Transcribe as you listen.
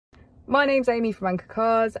My name's Amy from Anchor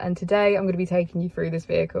Cars, and today I'm going to be taking you through this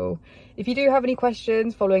vehicle. If you do have any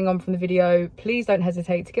questions following on from the video, please don't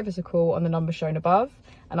hesitate to give us a call on the number shown above,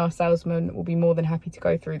 and our salesman will be more than happy to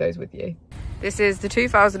go through those with you. This is the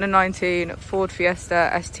 2019 Ford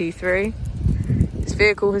Fiesta ST-3. This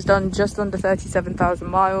vehicle has done just under 37,000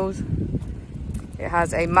 miles. It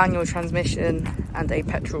has a manual transmission and a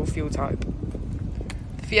petrol fuel type.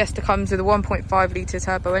 The Fiesta comes with a 1.5 litre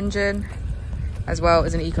turbo engine, as well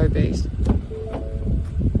as an EcoBoost.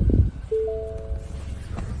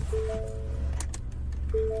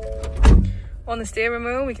 On the steering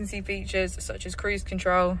wheel, we can see features such as cruise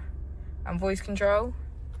control and voice control.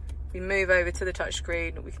 If we move over to the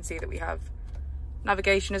touchscreen, we can see that we have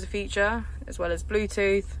navigation as a feature, as well as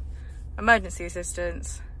Bluetooth, emergency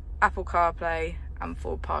assistance, Apple CarPlay, and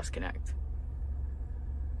Ford Pass Connect.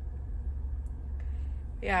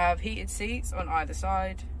 We have heated seats on either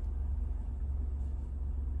side.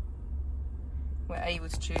 We're able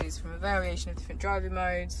to choose from a variation of different driving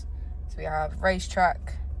modes. So we have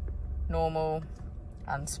racetrack, normal,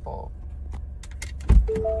 and sport.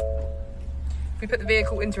 If we put the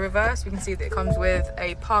vehicle into reverse, we can see that it comes with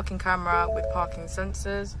a parking camera with parking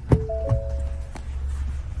sensors.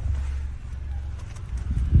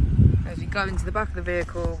 As we go into the back of the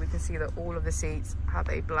vehicle, we can see that all of the seats have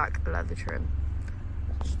a black leather trim.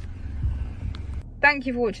 Thank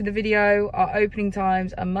you for watching the video. Our opening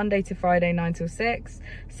times are Monday to Friday 9 till 6,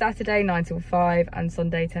 Saturday 9 till 5, and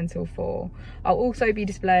Sunday 10 till 4. I'll also be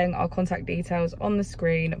displaying our contact details on the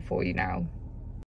screen for you now.